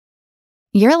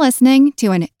You're listening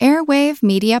to an Airwave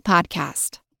Media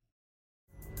Podcast.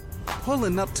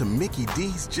 Pulling up to Mickey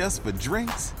D's just for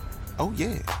drinks? Oh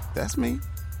yeah, that's me.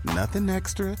 Nothing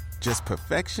extra, just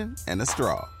perfection and a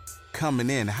straw. Coming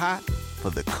in hot for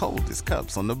the coldest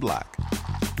cups on the block.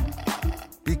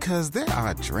 Because there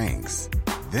are drinks.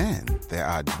 Then there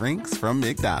are drinks from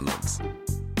McDonald's.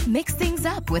 Mix things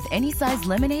up with any size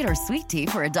lemonade or sweet tea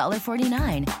for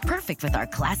 $1.49. Perfect with our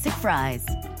classic fries.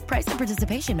 Price and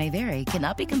participation may vary.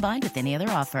 Cannot be combined with any other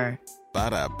offer.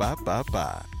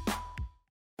 Ba-da-ba-ba-ba.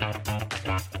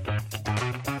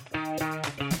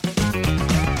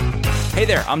 Hey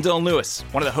there, I'm Dylan Lewis,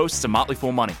 one of the hosts of Motley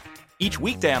Fool Money. Each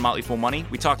weekday on Motley Fool Money,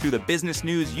 we talk through the business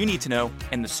news you need to know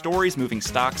and the stories moving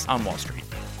stocks on Wall Street.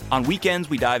 On weekends,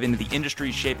 we dive into the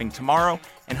industries shaping tomorrow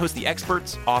and host the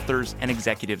experts, authors, and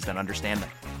executives that understand them.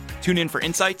 Tune in for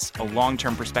insights, a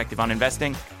long-term perspective on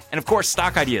investing, and of course,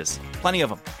 stock ideas. Plenty of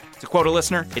them. To quote a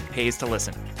listener, it pays to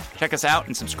listen. Check us out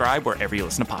and subscribe wherever you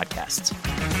listen to podcasts.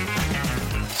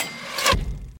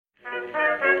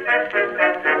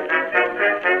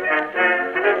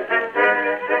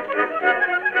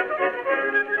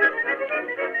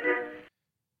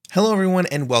 Hello, everyone,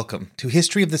 and welcome to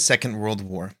History of the Second World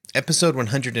War, Episode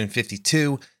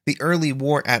 152, The Early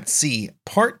War at Sea,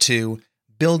 Part 2,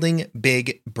 Building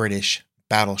Big British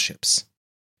Battleships.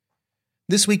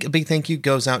 This week, a big thank you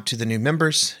goes out to the new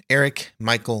members, Eric,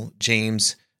 Michael,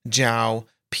 James, Zhao,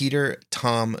 Peter,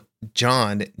 Tom,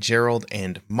 John, Gerald,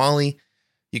 and Molly.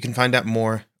 You can find out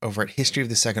more over at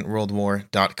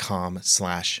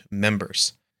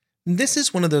historyofthesecondworldwar.com/members. This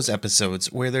is one of those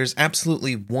episodes where there's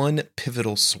absolutely one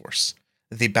pivotal source: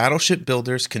 the Battleship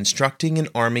Builders Constructing and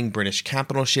Arming British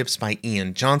Capital Ships by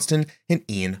Ian Johnston and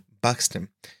Ian Buxton.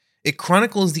 It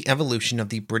chronicles the evolution of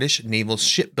the British naval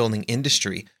shipbuilding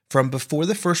industry from before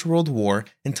the First World War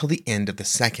until the end of the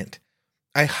Second.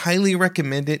 I highly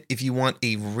recommend it if you want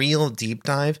a real deep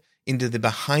dive into the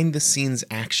behind-the-scenes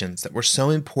actions that were so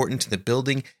important to the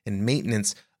building and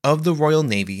maintenance of the Royal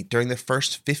Navy during the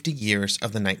first 50 years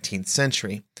of the 19th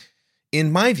century.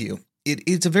 In my view, it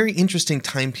is a very interesting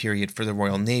time period for the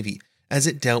Royal Navy, as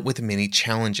it dealt with many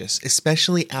challenges,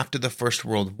 especially after the First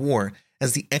World War,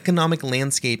 as the economic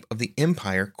landscape of the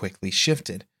empire quickly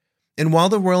shifted. And while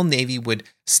the Royal Navy would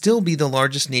still be the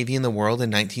largest navy in the world in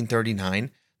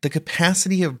 1939, the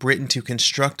capacity of Britain to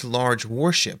construct large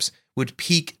warships would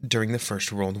peak during the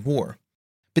First World War.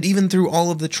 But even through all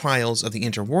of the trials of the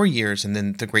interwar years and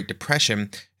then the Great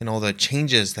Depression and all the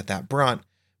changes that brought,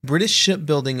 British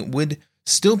shipbuilding would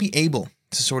still be able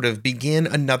to sort of begin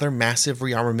another massive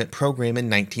rearmament program in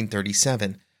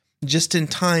 1937, just in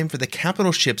time for the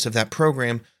capital ships of that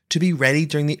program to be ready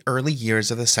during the early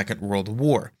years of the Second World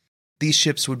War. These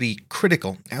ships would be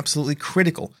critical, absolutely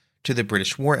critical, to the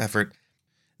British war effort.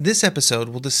 This episode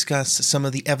will discuss some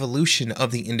of the evolution of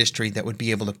the industry that would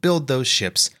be able to build those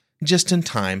ships just in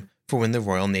time for when the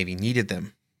Royal Navy needed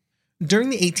them. During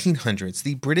the 1800s,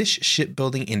 the British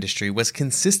shipbuilding industry was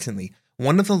consistently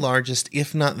one of the largest,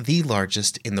 if not the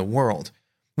largest, in the world.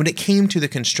 When it came to the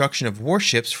construction of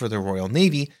warships for the Royal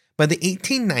Navy, by the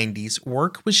 1890s,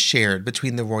 work was shared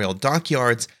between the Royal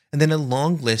Dockyards and then a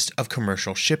long list of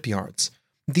commercial shipyards.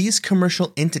 These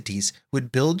commercial entities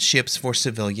would build ships for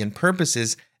civilian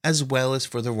purposes as well as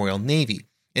for the Royal Navy,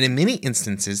 and in many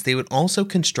instances, they would also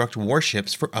construct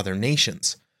warships for other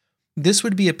nations. This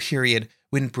would be a period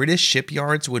when British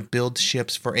shipyards would build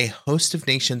ships for a host of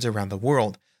nations around the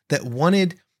world that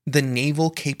wanted the naval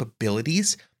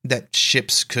capabilities that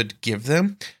ships could give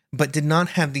them, but did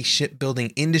not have the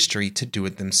shipbuilding industry to do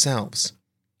it themselves.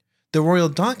 The Royal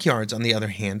Dockyards, on the other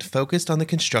hand, focused on the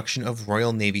construction of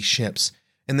Royal Navy ships,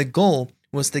 and the goal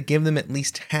was to give them at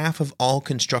least half of all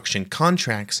construction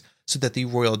contracts so that the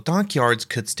Royal Dockyards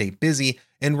could stay busy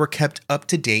and were kept up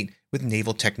to date with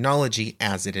naval technology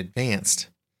as it advanced.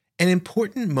 An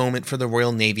important moment for the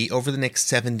Royal Navy over the next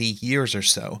 70 years or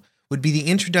so would be the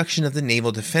introduction of the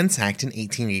Naval Defense Act in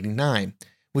 1889,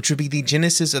 which would be the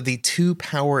genesis of the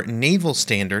two-power naval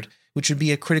standard, which would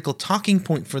be a critical talking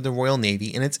point for the Royal Navy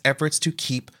in its efforts to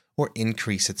keep or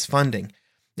increase its funding.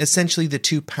 Essentially, the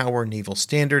two-power naval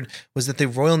standard was that the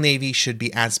Royal Navy should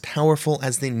be as powerful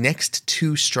as the next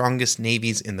two strongest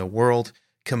navies in the world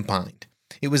combined.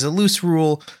 It was a loose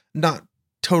rule, not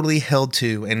totally held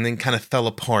to, and then kind of fell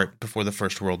apart before the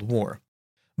First World War.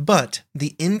 But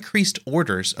the increased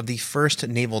orders of the first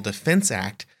Naval Defense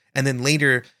Act, and then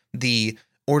later the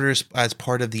orders as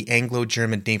part of the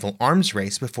Anglo-German naval arms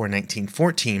race before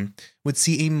 1914, would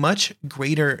see a much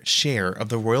greater share of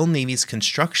the Royal Navy's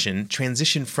construction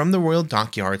transition from the Royal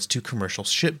Dockyards to commercial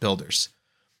shipbuilders.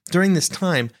 During this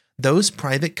time, those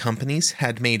private companies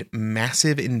had made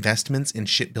massive investments in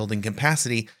shipbuilding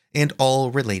capacity and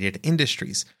all related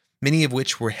industries, many of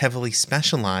which were heavily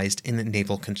specialized in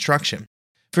naval construction.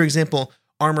 For example,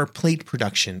 armor plate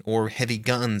production or heavy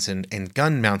guns and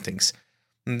gun mountings.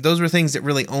 Those were things that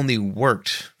really only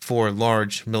worked for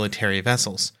large military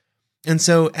vessels. And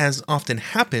so, as often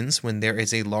happens when there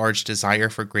is a large desire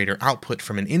for greater output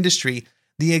from an industry,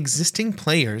 the existing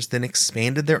players then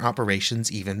expanded their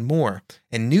operations even more,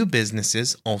 and new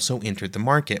businesses also entered the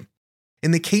market.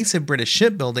 In the case of British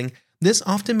shipbuilding, this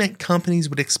often meant companies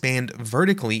would expand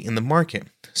vertically in the market,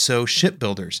 so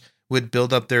shipbuilders would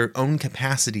build up their own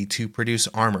capacity to produce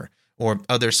armor or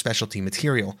other specialty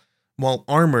material, while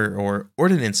armor or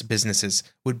ordnance businesses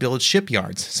would build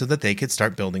shipyards so that they could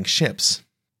start building ships.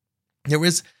 There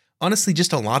was honestly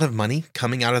just a lot of money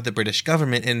coming out of the British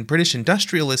government, and British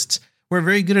industrialists were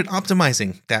very good at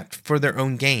optimizing that for their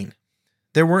own gain.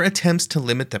 There were attempts to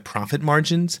limit the profit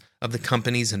margins of the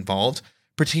companies involved,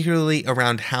 particularly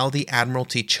around how the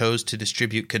Admiralty chose to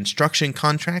distribute construction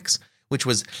contracts, which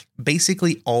was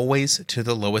basically always to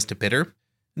the lowest bidder.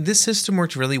 This system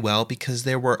worked really well because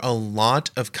there were a lot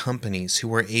of companies who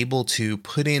were able to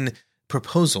put in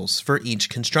proposals for each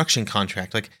construction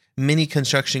contract. Like many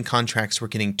construction contracts were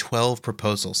getting 12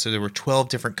 proposals, so there were 12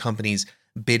 different companies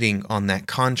bidding on that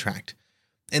contract.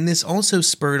 And this also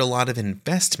spurred a lot of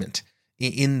investment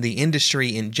in the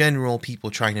industry in general,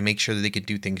 people trying to make sure that they could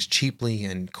do things cheaply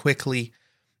and quickly.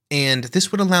 And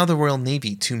this would allow the Royal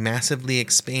Navy to massively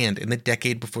expand in the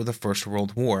decade before the First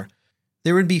World War.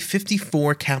 There would be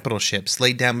 54 capital ships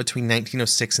laid down between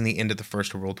 1906 and the end of the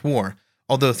First World War,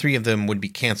 although 3 of them would be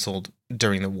canceled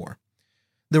during the war.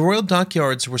 The Royal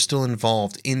Dockyards were still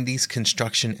involved in these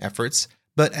construction efforts,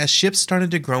 but as ships started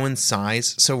to grow in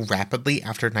size so rapidly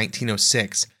after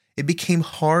 1906, it became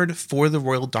hard for the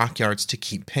Royal Dockyards to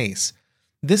keep pace.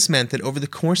 This meant that over the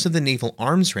course of the naval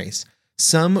arms race,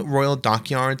 some Royal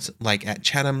Dockyards, like at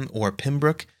Chatham or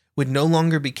Pembroke, would no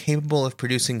longer be capable of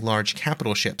producing large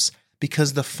capital ships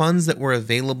because the funds that were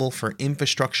available for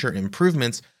infrastructure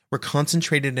improvements were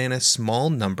concentrated in a small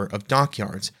number of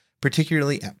dockyards,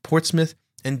 particularly at Portsmouth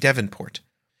and Devonport.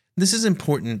 This is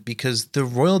important because the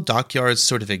Royal Dockyards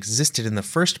sort of existed in the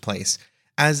first place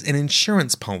as an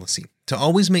insurance policy to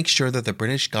always make sure that the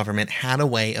British government had a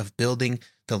way of building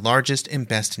the largest and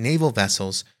best naval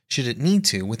vessels should it need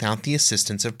to without the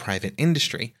assistance of private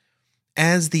industry.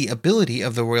 As the ability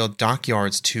of the Royal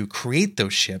Dockyards to create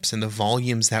those ships and the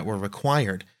volumes that were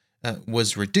required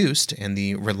was reduced and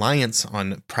the reliance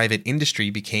on private industry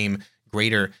became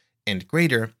greater and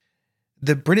greater,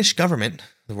 the British government,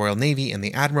 the Royal Navy and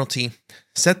the Admiralty,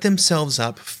 set themselves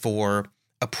up for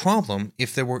a problem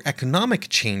if there were economic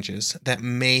changes that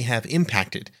may have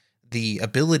impacted the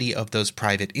ability of those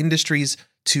private industries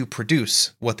to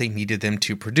produce what they needed them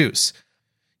to produce.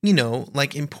 You know,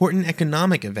 like important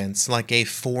economic events like a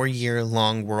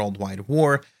 4-year-long worldwide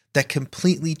war that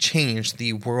completely changed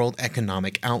the world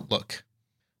economic outlook.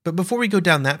 But before we go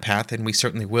down that path, and we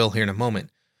certainly will here in a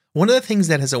moment, one of the things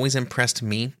that has always impressed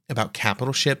me about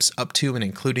capital ships up to and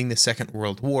including the Second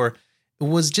World War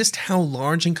was just how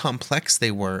large and complex they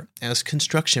were as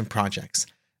construction projects.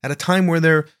 At a time where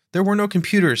there were no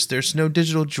computers, there's no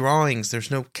digital drawings, there's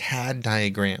no CAD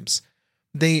diagrams.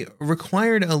 They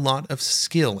required a lot of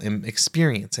skill and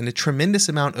experience and a tremendous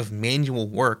amount of manual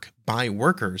work by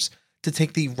workers to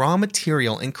take the raw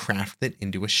material and craft it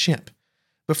into a ship.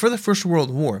 Before the First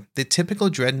World War, the typical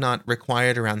dreadnought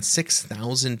required around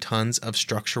 6,000 tons of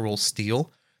structural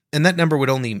steel, and that number would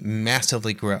only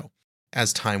massively grow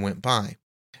as time went by.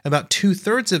 About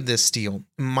 2/3 of this steel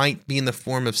might be in the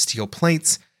form of steel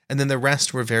plates, and then the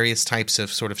rest were various types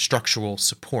of sort of structural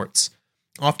supports.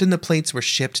 Often the plates were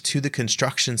shipped to the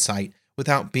construction site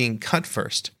without being cut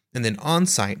first, and then on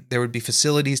site there would be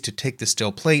facilities to take the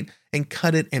steel plate and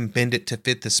cut it and bend it to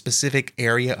fit the specific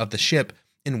area of the ship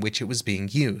in which it was being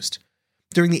used.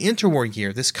 During the interwar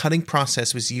year, this cutting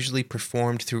process was usually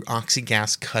performed through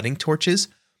oxygas cutting torches,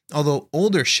 although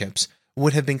older ships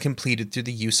would have been completed through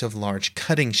the use of large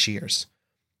cutting shears.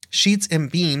 Sheets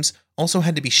and beams also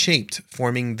had to be shaped,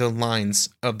 forming the lines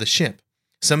of the ship.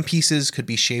 Some pieces could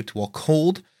be shaped while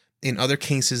cold. In other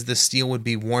cases, the steel would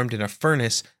be warmed in a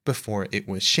furnace before it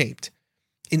was shaped.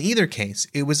 In either case,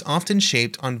 it was often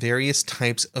shaped on various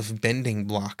types of bending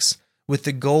blocks, with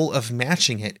the goal of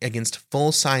matching it against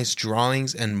full-size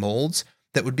drawings and molds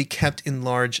that would be kept in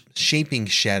large shaping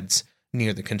sheds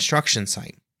near the construction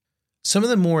site. Some of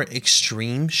the more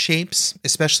extreme shapes,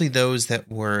 especially those that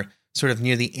were sort of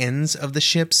near the ends of the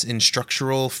ships in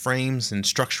structural frames and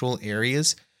structural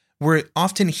areas, were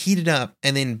often heated up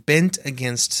and then bent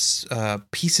against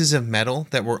pieces of metal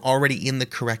that were already in the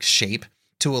correct shape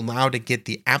to allow to get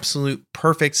the absolute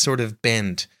perfect sort of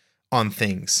bend on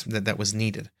things that was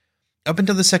needed. Up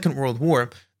until the Second World War,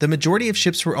 the majority of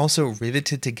ships were also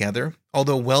riveted together,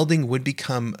 although welding would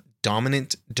become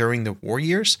dominant during the war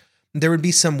years. There would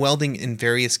be some welding in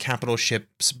various capital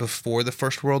ships before the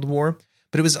First World War,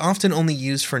 but it was often only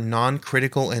used for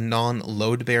non-critical and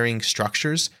non-load-bearing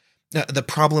structures. The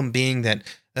problem being that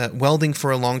welding for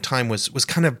a long time was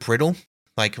kind of brittle.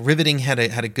 Like riveting had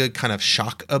a good kind of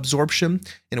shock absorption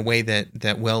in a way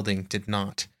that welding did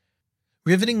not.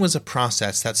 Riveting was a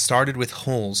process that started with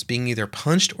holes being either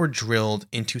punched or drilled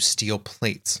into steel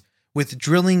plates, with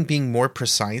drilling being more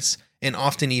precise and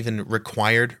often even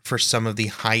required for some of the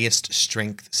highest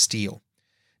strength steel.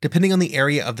 Depending on the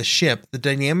area of the ship, the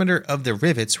diameter of the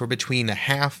rivets were between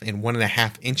 0.5 and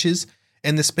 1.5 inches,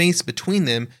 and the space between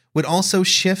them would also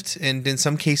shift, and in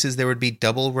some cases there would be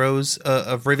double rows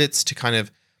of rivets to kind of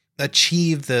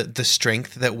achieve the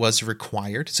strength that was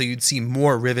required. So you'd see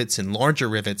more rivets and larger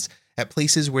rivets at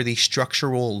places where the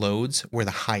structural loads were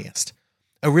the highest.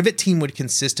 A rivet team would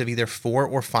consist of either 4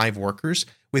 or 5 workers,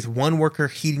 with one worker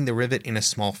heating the rivet in a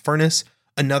small furnace,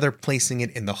 another placing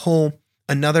it in the hole,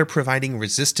 another providing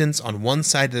resistance on one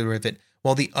side of the rivet,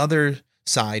 while the other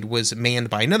side was manned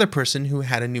by another person who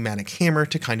had a pneumatic hammer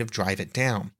to kind of drive it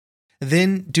down.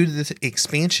 Then, due to the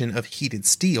expansion of heated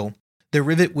steel, the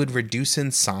rivet would reduce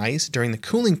in size during the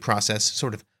cooling process,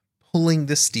 sort of pulling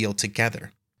the steel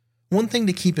together. One thing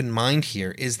to keep in mind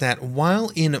here is that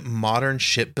while in modern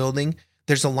shipbuilding,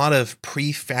 there's a lot of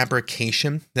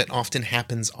prefabrication that often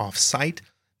happens off-site,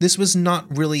 this was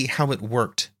not really how it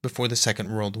worked before the Second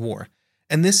World War.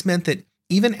 And this meant that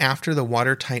even after the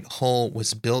watertight hull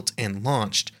was built and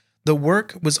launched, the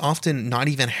work was often not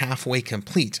even halfway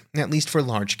complete, at least for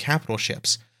large capital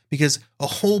ships, because a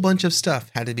whole bunch of stuff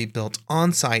had to be built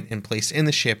on-site and placed in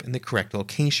the ship in the correct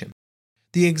location.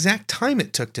 The exact time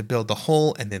it took to build the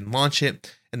hull and then launch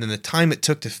it, and then the time it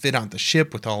took to fit out the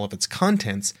ship with all of its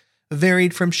contents,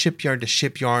 varied from shipyard to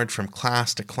shipyard, from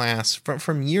class to class,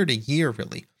 from year to year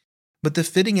really. But the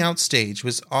fitting out stage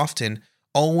was often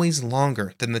always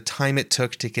longer than the time it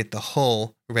took to get the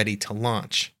hull ready to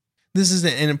launch. This is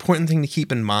an important thing to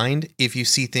keep in mind if you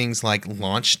see things like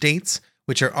launch dates,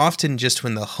 which are often just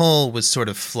when the hull was sort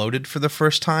of floated for the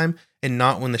first time and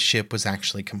not when the ship was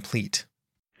actually complete.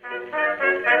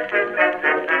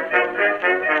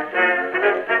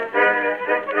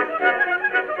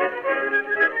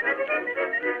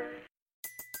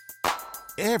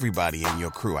 Everybody in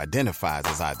your crew identifies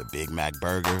as either Big Mac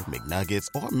Burger, McNuggets,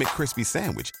 or McCrispy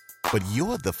Sandwich. But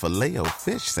you're the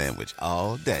Filet-O-Fish Sandwich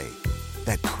all day.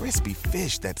 That crispy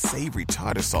fish, that savory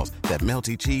tartar sauce, that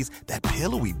melty cheese, that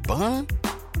pillowy bun.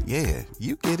 Yeah,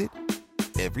 you get it.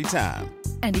 Every time.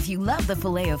 And if you love the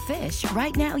Filet-O-Fish,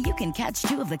 right now you can catch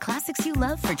 2 of the classics you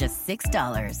love for just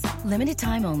 $6. Limited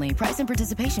time only. Price and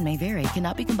participation may vary.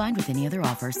 Cannot be combined with any other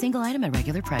offer. Single item at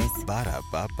regular price.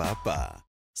 Ba-da-ba-ba-ba.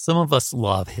 Some of us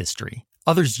love history.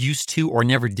 Others used to or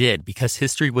never did because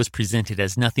history was presented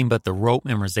as nothing but the rote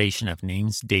memorization of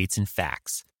names, dates, and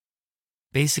facts.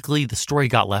 Basically, the story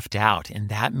got left out, and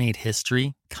that made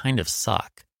history kind of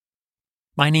suck.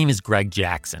 My name is Greg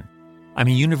Jackson. I'm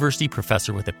a university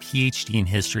professor with a PhD in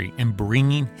history, and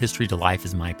bringing history to life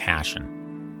is my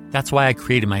passion. That's why I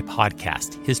created my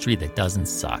podcast, History That Doesn't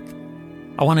Suck.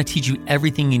 I want to teach you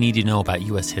everything you need to know about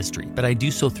U.S. history, but I do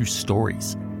so through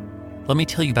stories. Let me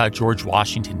tell you about George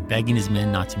Washington begging his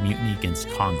men not to mutiny against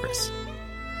Congress,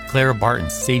 Clara Barton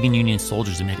saving Union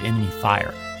soldiers amid enemy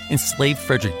fire, enslaved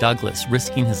Frederick Douglass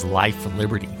risking his life for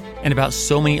liberty, and about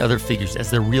so many other figures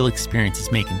as their real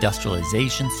experiences make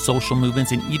industrialization, social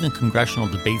movements, and even congressional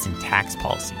debates and tax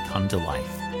policy come to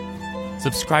life.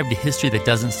 Subscribe to History That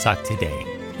Doesn't Suck today,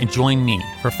 and join me,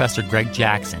 Professor Greg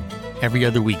Jackson, every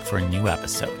other week for a new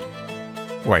episode,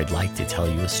 where I'd like to tell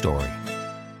you a story.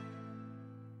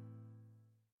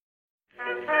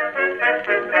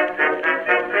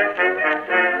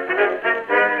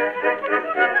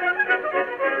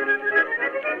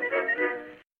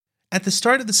 At the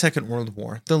start of the Second World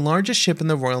War, the largest ship in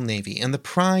the Royal Navy and the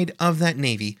pride of that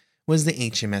navy was the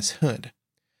HMS Hood.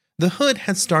 The Hood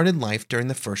had started life during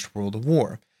the First World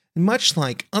War, much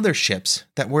like other ships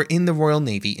that were in the Royal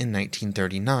Navy in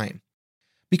 1939.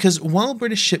 Because while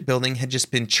British shipbuilding had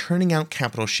just been churning out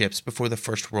capital ships before the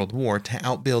First World War to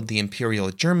outbuild the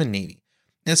Imperial German Navy,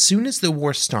 as soon as the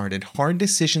war started, hard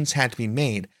decisions had to be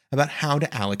made about how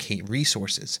to allocate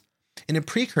resources. In a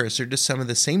precursor to some of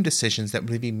the same decisions that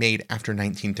would be made after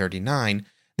 1939,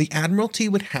 the Admiralty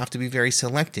would have to be very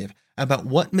selective about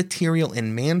what material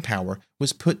and manpower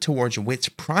was put towards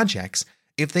which projects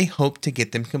if they hoped to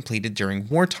get them completed during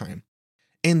wartime.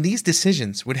 And these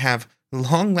decisions would have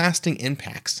long-lasting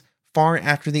impacts far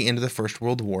after the end of the First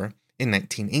World War in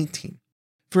 1918.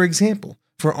 For example,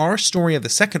 for our story of the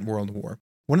Second World War,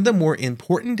 one of the more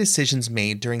important decisions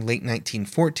made during late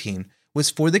 1914 was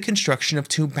for the construction of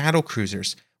 2 battle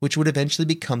cruisers, which would eventually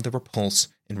become the Repulse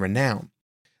and Renown.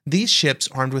 These ships,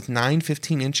 armed with 9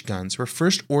 15-inch guns, were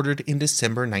first ordered in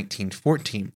December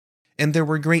 1914, and there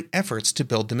were great efforts to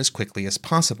build them as quickly as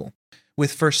possible,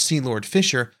 with First Sea Lord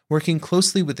Fisher working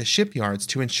closely with the shipyards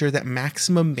to ensure that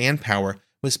maximum manpower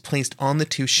was placed on the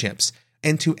 2 ships,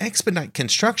 and to expedite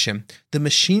construction, the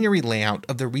machinery layout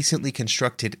of the recently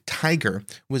constructed Tiger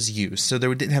was used, so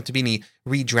there didn't have to be any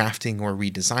redrafting or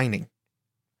redesigning.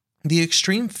 The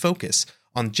extreme focus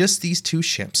on just these 2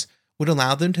 ships would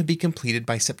allow them to be completed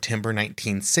by September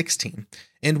 1916,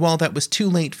 and while that was too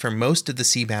late for most of the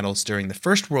sea battles during the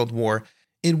First World War,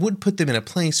 it would put them in a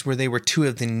place where they were 2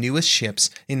 of the newest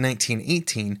ships in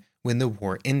 1918 when the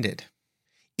war ended.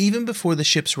 Even before the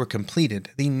ships were completed,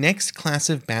 the next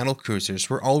class of battle cruisers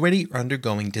were already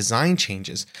undergoing design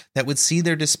changes that would see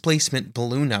their displacement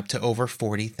balloon up to over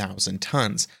 40,000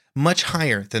 tons, much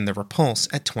higher than the Repulse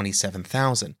at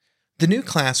 27,000. The new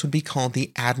class would be called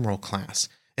the Admiral class,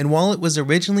 and while it was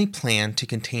originally planned to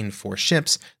contain 4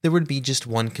 ships, there would be just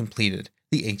one completed,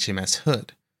 the HMS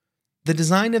Hood. The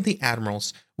design of the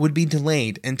Admirals would be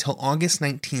delayed until August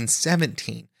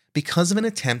 1917 because of an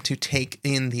attempt to take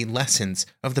in the lessons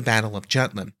of the Battle of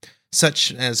Jutland,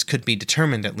 such as could be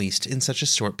determined at least in such a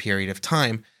short period of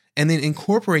time, and then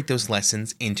incorporate those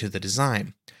lessons into the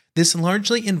design. This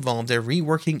largely involved a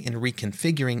reworking and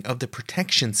reconfiguring of the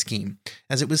protection scheme,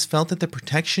 as it was felt that the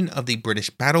protection of the British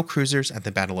battle cruisers at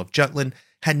the Battle of Jutland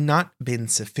had not been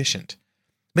sufficient.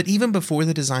 But even before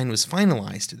the design was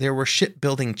finalized, there were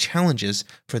shipbuilding challenges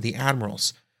for the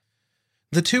admirals.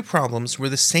 The 2 problems were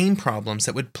the same problems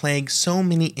that would plague so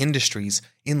many industries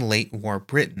in late war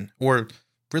Britain, or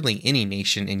really any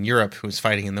nation in Europe who was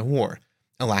fighting in the war: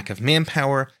 a lack of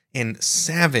manpower and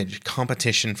savage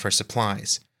competition for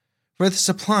supplies. For the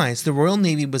supplies, the Royal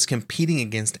Navy was competing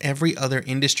against every other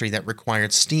industry that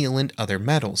required steel and other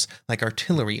metals, like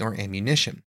artillery or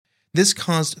ammunition. This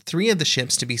caused 3 of the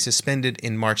ships to be suspended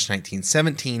in March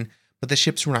 1917, but the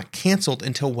ships were not canceled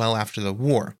until well after the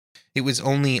war. It was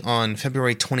only on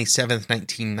February 27,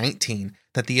 1919,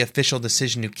 that the official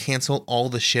decision to cancel all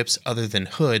the ships other than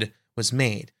Hood was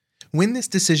made. When this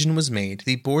decision was made,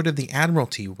 the board of the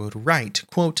Admiralty would write,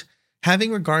 quote,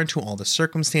 "Having regard to all the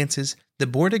circumstances, the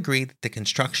board agreed that the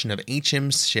construction of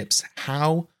HM's ships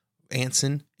Howe,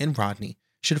 Anson, and Rodney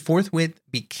should forthwith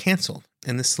be cancelled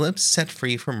and the slips set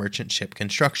free for merchant ship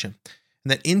construction,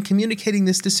 and that in communicating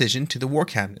this decision to the War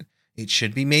Cabinet, it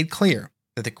should be made clear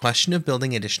that the question of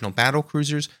building additional battle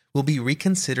cruisers will be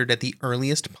reconsidered at the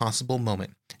earliest possible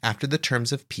moment after the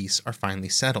terms of peace are finally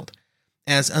settled,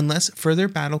 as unless further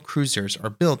battle cruisers are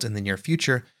built in the near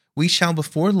future, we shall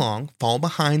before long fall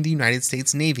behind the United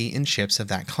States Navy in ships of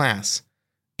that class."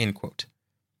 End quote.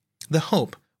 The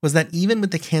hope was that even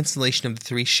with the cancellation of the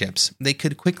 3 ships, they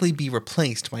could quickly be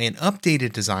replaced by an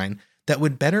updated design that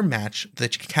would better match the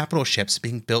capital ships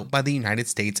being built by the United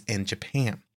States and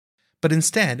Japan. But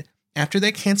instead, after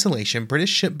their cancellation,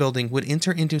 British shipbuilding would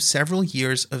enter into several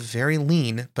years of very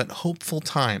lean but hopeful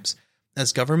times,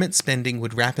 as government spending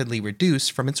would rapidly reduce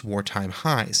from its wartime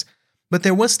highs. But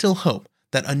there was still hope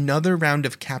that another round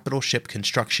of capital ship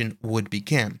construction would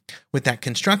begin, with that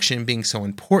construction being so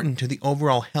important to the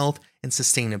overall health and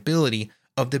sustainability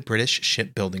of the British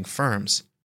shipbuilding firms.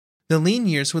 The lean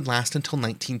years would last until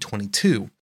 1922,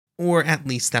 or at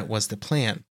least that was the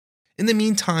plan. In the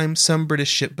meantime, some British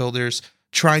shipbuilders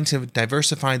tried to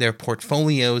diversify their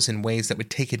portfolios in ways that would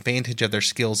take advantage of their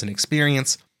skills and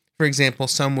experience. For example,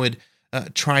 some would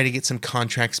try to get some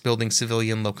contracts building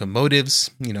civilian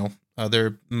locomotives,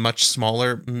 other much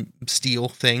smaller steel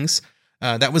things.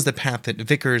 That was the path that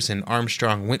Vickers and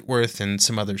Armstrong, Whitworth, and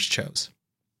some others chose.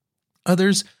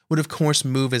 Others would, of course,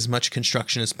 move as much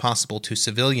construction as possible to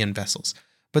civilian vessels,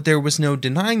 but there was no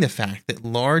denying the fact that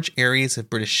large areas of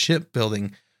British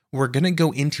shipbuilding were going to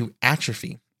go into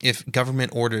atrophy if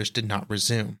government orders did not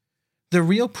resume. The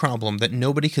real problem that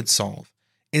nobody could solve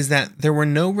is that there were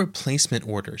no replacement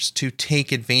orders to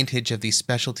take advantage of these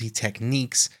specialty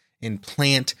techniques in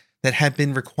plant that had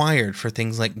been required for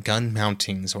things like gun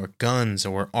mountings or guns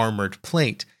or armored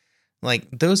plate.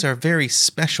 Those are very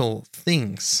special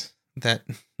things that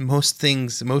most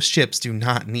ships do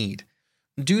not need.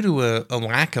 Due to a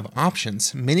lack of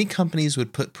options, many companies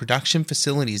would put production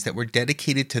facilities that were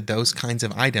dedicated to those kinds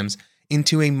of items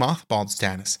into a mothballed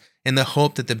status in the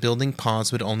hope that the building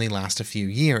pause would only last a few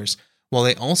years, while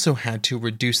they also had to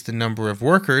reduce the number of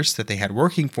workers that they had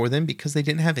working for them because they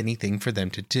didn't have anything for them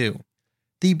to do.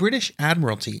 The British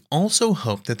Admiralty also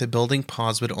hoped that the building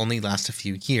pause would only last a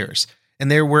few years, and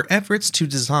there were efforts to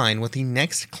design what the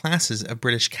next classes of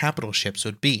British capital ships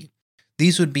would be.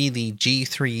 These would be the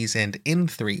G3s and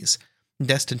N3s,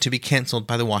 destined to be cancelled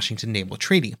by the Washington Naval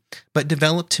Treaty, but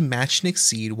developed to match and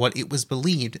exceed what it was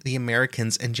believed the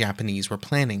Americans and Japanese were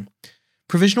planning.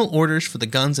 Provisional orders for the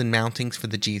guns and mountings for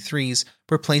the G3s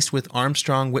were placed with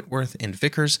Armstrong, Whitworth, and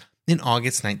Vickers in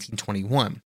August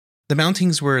 1921. The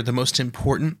mountings were the most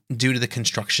important due to the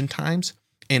construction times,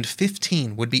 and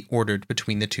 15 would be ordered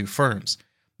between the two firms.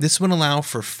 This would allow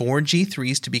for 4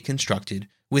 G3s to be constructed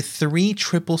with 3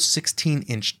 triple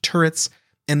 16-inch turrets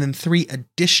and then 3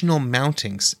 additional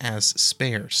mountings as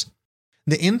spares.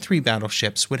 The N3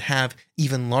 battleships would have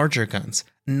even larger guns,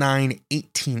 9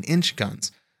 18-inch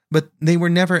guns, but they were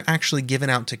never actually given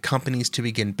out to companies to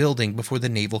begin building before the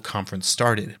Naval Conference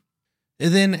started.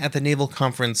 Then, at the Naval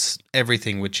Conference,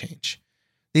 everything would change.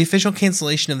 The official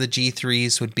cancellation of the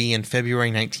G3s would be in February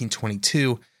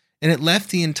 1922, and it left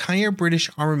the entire British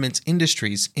armaments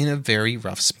industries in a very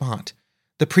rough spot.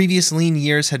 The previous lean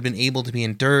years had been able to be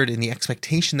endured in the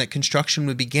expectation that construction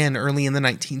would begin early in the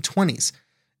 1920s,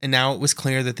 and now it was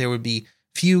clear that there would be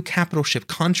few capital ship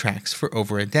contracts for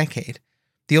over a decade.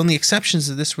 The only exceptions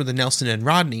to this were the Nelson and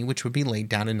Rodney, which would be laid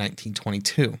down in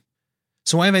 1922.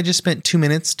 So why have I just spent 2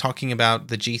 minutes talking about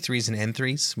the G3s and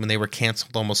N3s when they were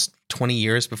canceled almost 20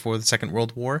 years before the Second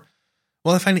World War?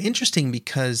 Well, I find it interesting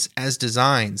because as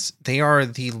designs, they are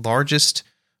the largest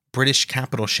British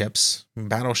capital ships,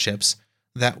 battleships,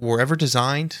 that were ever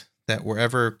designed, that were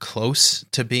ever close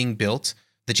to being built.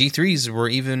 The G3s were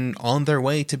even on their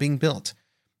way to being built.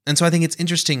 And so I think it's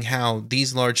interesting how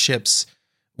these large ships,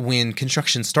 when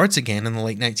construction starts again in the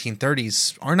late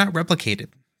 1930s, are not replicated.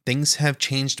 Things have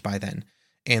changed by then,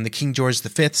 and the King George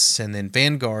V's and then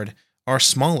Vanguard are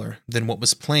smaller than what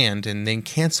was planned and then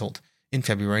canceled in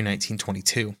February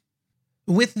 1922.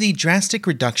 With the drastic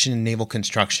reduction in naval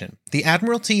construction, the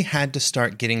Admiralty had to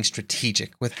start getting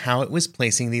strategic with how it was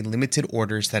placing the limited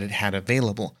orders that it had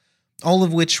available, all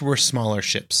of which were smaller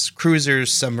ships,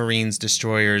 cruisers, submarines,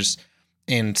 destroyers,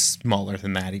 and smaller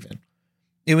than that even.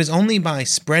 It was only by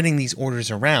spreading these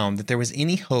orders around that there was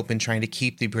any hope in trying to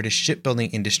keep the British shipbuilding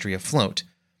industry afloat.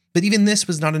 But even this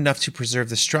was not enough to preserve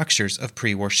the structures of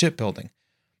pre-war shipbuilding.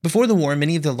 Before the war,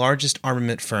 many of the largest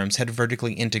armament firms had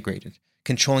vertically integrated,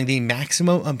 controlling the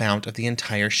maximum amount of the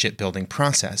entire shipbuilding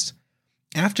process.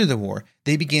 After the war,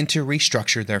 they began to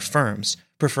restructure their firms,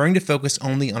 preferring to focus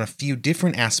only on a few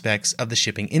different aspects of the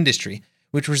shipping industry,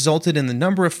 which resulted in the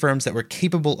number of firms that were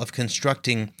capable of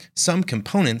constructing some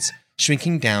components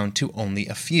shrinking down to only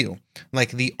a few,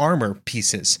 like the armor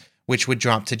pieces, which would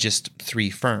drop to just 3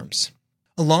 firms.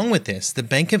 Along with this, the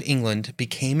Bank of England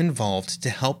became involved to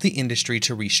help the industry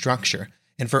to restructure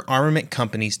and for armament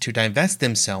companies to divest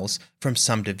themselves from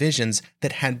some divisions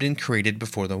that had been created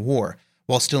before the war,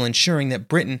 while still ensuring that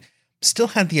Britain still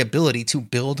had the ability to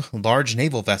build large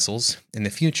naval vessels in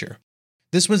the future.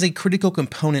 This was a critical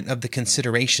component of the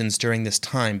considerations during this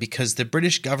time because the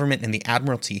British government and the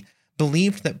Admiralty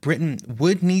believed that Britain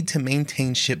would need to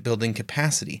maintain shipbuilding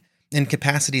capacity, and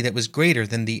capacity that was greater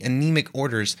than the anemic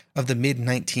orders of the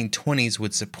mid-1920s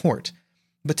would support.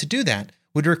 But to do that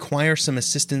would require some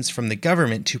assistance from the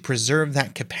government to preserve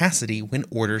that capacity when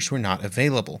orders were not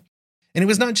available. And it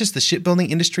was not just the shipbuilding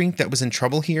industry that was in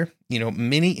trouble here.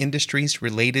 Many industries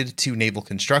related to naval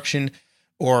construction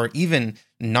or even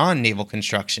non-naval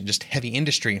construction, just heavy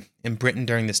industry in Britain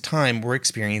during this time were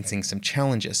experiencing some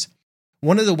challenges.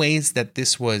 One of the ways that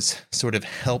this was sort of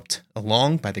helped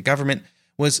along by the government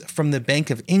was from the Bank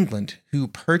of England, who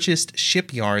purchased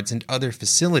shipyards and other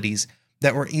facilities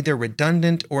that were either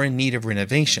redundant or in need of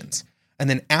renovations. And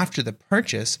then after the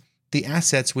purchase, the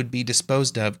assets would be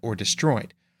disposed of or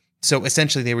destroyed. So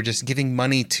essentially, they were just giving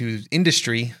money to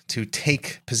industry to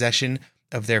take possession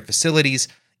of their facilities,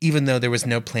 even though there was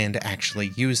no plan to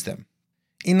actually use them.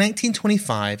 In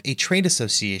 1925, a trade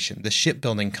association, the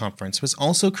Shipbuilding Conference, was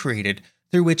also created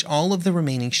through which all of the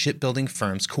remaining shipbuilding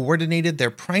firms coordinated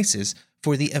their prices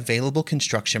for the available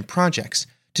construction projects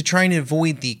to try and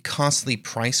avoid the costly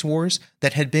price wars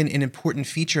that had been an important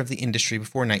feature of the industry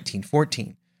before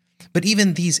 1914. But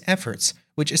even these efforts,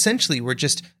 which essentially were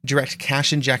just direct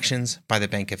cash injections by the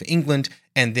Bank of England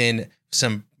and then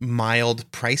some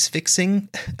mild price fixing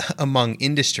among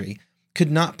industry,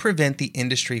 could not prevent the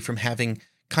industry from having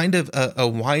kind of a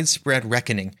widespread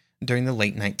reckoning during the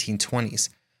late 1920s.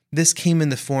 This came in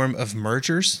the form of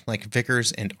mergers, like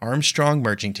Vickers and Armstrong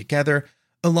merging together,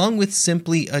 along with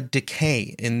simply a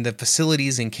decay in the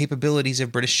facilities and capabilities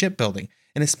of British shipbuilding,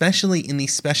 and especially in the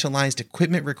specialized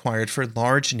equipment required for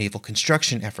large naval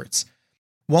construction efforts.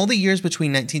 While the years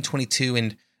between 1922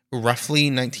 and roughly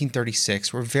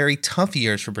 1936 were very tough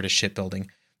years for British shipbuilding,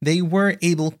 they were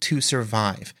able to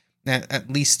survive. At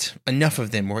least enough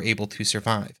of them were able to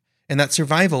survive. And that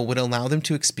survival would allow them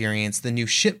to experience the new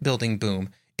shipbuilding boom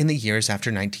in the years after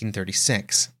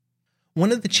 1936.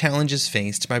 One of the challenges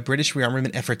faced by British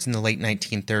rearmament efforts in the late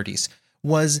 1930s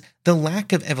was the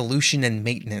lack of evolution and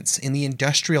maintenance in the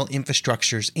industrial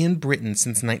infrastructures in Britain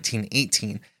since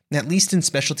 1918, at least in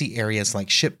specialty areas like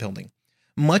shipbuilding.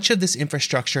 Much of this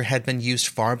infrastructure had been used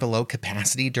far below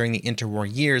capacity during the interwar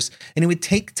years, and it would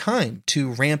take time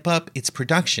to ramp up its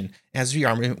production as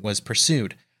rearmament was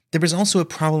pursued. There was also a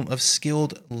problem of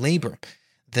skilled labor.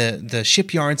 The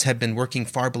shipyards had been working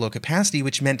far below capacity,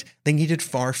 which meant they needed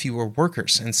far fewer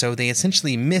workers, and so they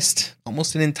essentially missed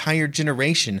almost an entire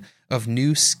generation of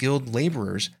new skilled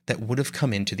laborers that would have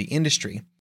come into the industry.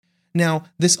 Now,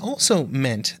 this also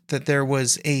meant that there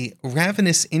was a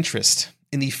ravenous interest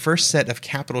in the first set of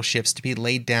capital ships to be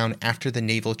laid down after the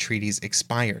naval treaties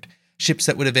expired, ships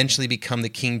that would eventually become the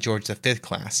King George V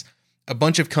class. A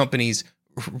bunch of companies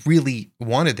really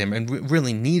wanted them and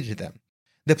really needed them.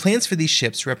 The plans for these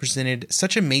ships represented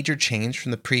such a major change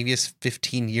from the previous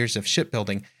 15 years of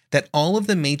shipbuilding that all of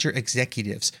the major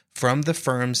executives from the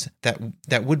firms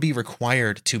that would be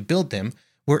required to build them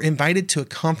were invited to a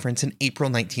conference in April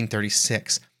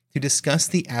 1936 to discuss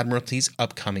the Admiralty's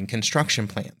upcoming construction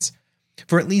plans.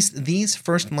 For at least these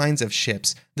first lines of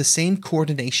ships, the same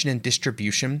coordination and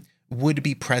distribution would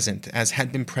be present as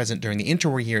had been present during the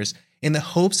interwar years, in the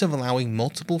hopes of allowing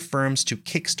multiple firms to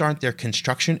kickstart their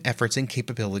construction efforts and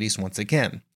capabilities once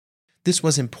again. This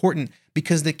was important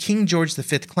because the King George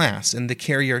V class and the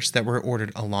carriers that were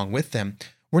ordered along with them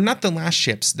were not the last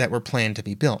ships that were planned to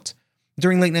be built.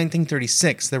 During late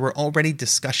 1936, there were already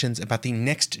discussions about the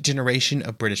next generation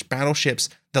of British battleships,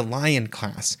 the Lion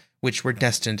class, which were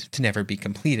destined to never be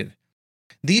completed.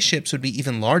 These ships would be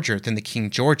even larger than the King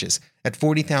George's, at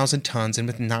 40,000 tons and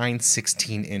with 9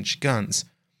 16-inch guns.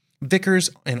 Vickers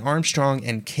and Armstrong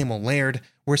and Cammell Laird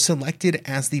were selected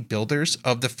as the builders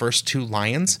of the first two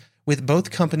Lions, with both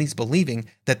companies believing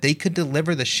that they could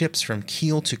deliver the ships from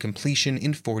keel to completion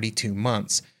in 42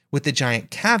 months, with the giant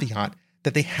caveat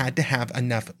that they had to have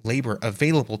enough labor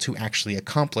available to actually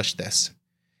accomplish this.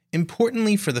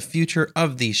 Importantly for the future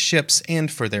of these ships and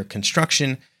for their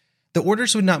construction, the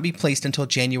orders would not be placed until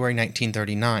January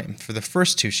 1939 for the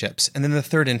first two ships, and then the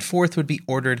third and fourth would be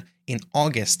ordered in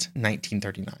August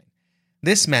 1939.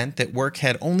 This meant that work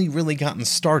had only really gotten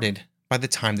started by the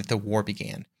time that the war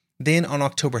began. Then, on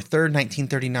October 3,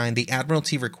 1939, the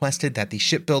Admiralty requested that the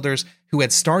shipbuilders who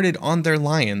had started on their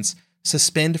Lions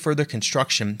suspend further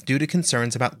construction due to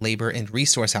concerns about labor and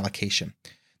resource allocation.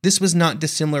 This was not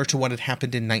dissimilar to what had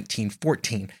happened in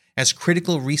 1914, as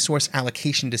critical resource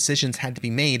allocation decisions had to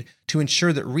be made to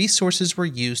ensure that resources were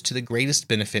used to the greatest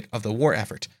benefit of the war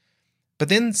effort. But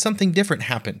then something different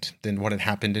happened than what had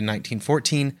happened in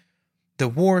 1914. The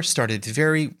war started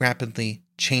very rapidly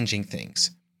changing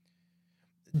things.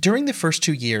 During the first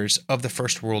 2 years of the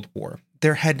First World War,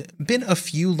 there had been a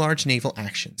few large naval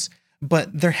actions,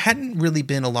 but there hadn't really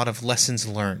been a lot of lessons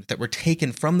learned that were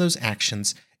taken from those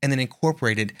actions and then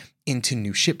incorporated into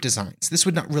new ship designs. This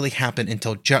would not really happen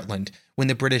until Jutland, when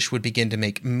the British would begin to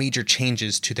make major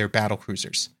changes to their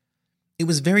battlecruisers. It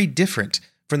was very different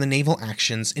from the naval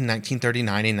actions in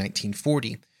 1939 and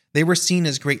 1940. They were seen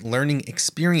as great learning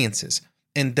experiences,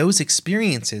 and those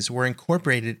experiences were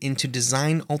incorporated into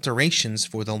design alterations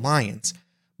for the Lions.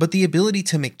 But the ability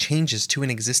to make changes to an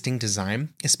existing design,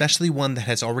 especially one that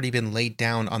has already been laid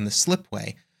down on the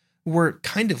slipway, were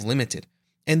kind of limited,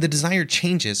 and the desired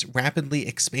changes rapidly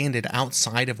expanded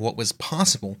outside of what was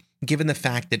possible, given the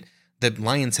fact that the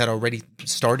Lions had already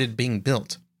started being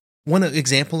built. One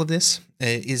example of this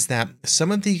is that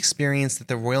some of the experience that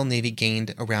the Royal Navy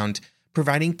gained around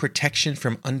providing protection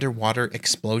from underwater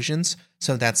explosions,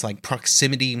 so that's like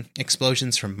proximity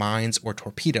explosions from mines or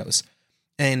torpedoes.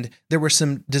 And there were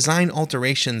some design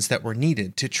alterations that were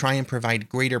needed to try and provide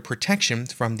greater protection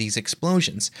from these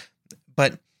explosions.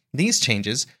 But these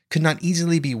changes could not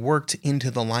easily be worked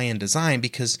into the Lion design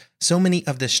because so many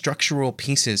of the structural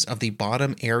pieces of the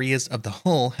bottom areas of the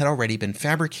hull had already been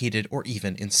fabricated or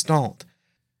even installed.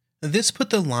 This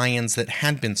put the Lions that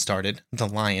had been started, the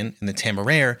Lion and the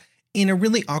Temeraire, in a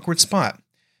really awkward spot.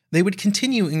 They would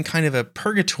continue in kind of a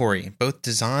purgatory, both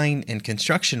design and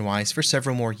construction-wise, for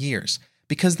several more years,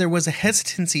 because there was a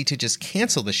hesitancy to just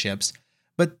cancel the ships,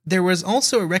 But there was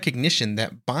also a recognition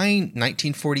that by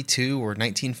 1942 or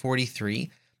 1943,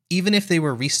 even if they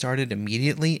were restarted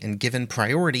immediately and given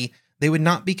priority, they would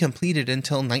not be completed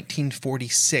until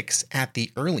 1946 at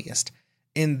the earliest,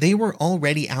 and they were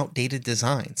already outdated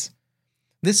designs.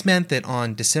 This meant that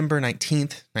on December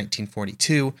 19th,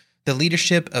 1942, the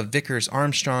leadership of Vickers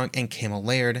Armstrong and Campbell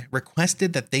Laird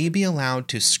requested that they be allowed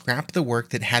to scrap the work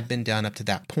that had been done up to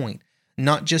that point,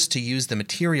 not just to use the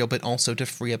material but also to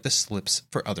free up the slips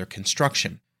for other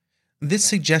construction. This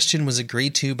suggestion was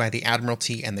agreed to by the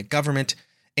Admiralty and the government,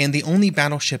 and the only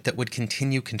battleship that would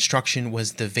continue construction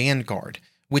was the Vanguard,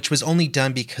 which was only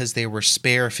done because there were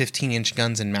spare 15-inch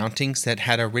guns and mountings that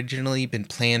had originally been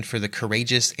planned for the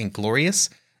Courageous and Glorious,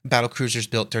 battlecruisers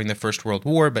built during the First World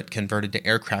War but converted to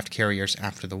aircraft carriers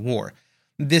after the war.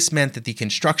 This meant that the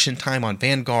construction time on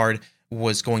Vanguard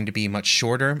was going to be much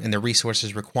shorter and the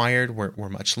resources required were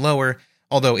much lower,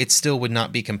 although it still would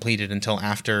not be completed until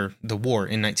after the war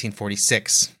in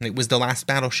 1946. It was the last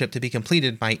battleship to be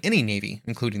completed by any navy,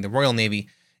 including the Royal Navy,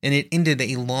 and it ended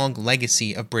a long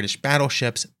legacy of British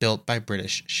battleships built by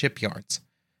British shipyards.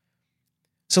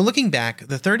 So looking back,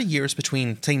 the 30 years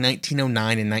between, say,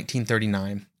 1909 and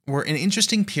 1939 were an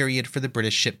interesting period for the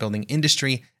British shipbuilding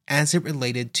industry as it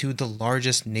related to the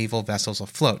largest naval vessels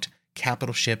afloat,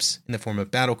 capital ships in the form of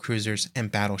battlecruisers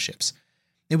and battleships.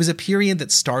 It was a period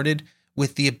that started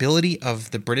with the ability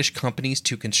of the British companies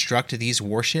to construct these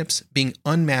warships being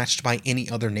unmatched by any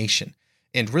other nation,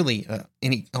 and really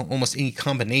almost any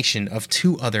combination of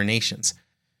two other nations.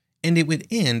 And it would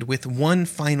end with one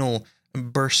final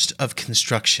burst of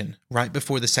construction right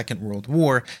before the Second World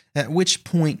War, at which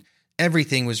point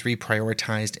everything was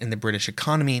reprioritized in the British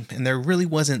economy, and there really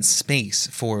wasn't space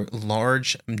for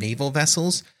large naval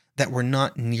vessels that were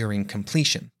not nearing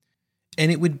completion. And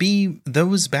it would be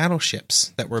those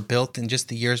battleships that were built in just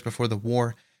the years before the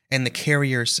war, and the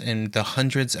carriers and the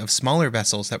hundreds of smaller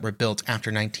vessels that were built after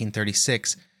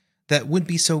 1936 that would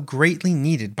be so greatly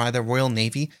needed by the Royal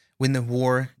Navy when the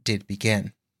war did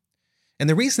begin. And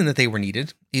the reason that they were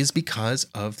needed is because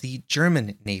of the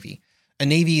German Navy, a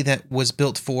navy that was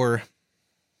built for,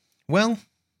 well,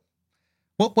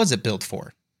 what was it built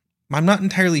for? I'm not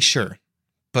entirely sure,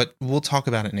 but we'll talk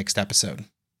about it next episode.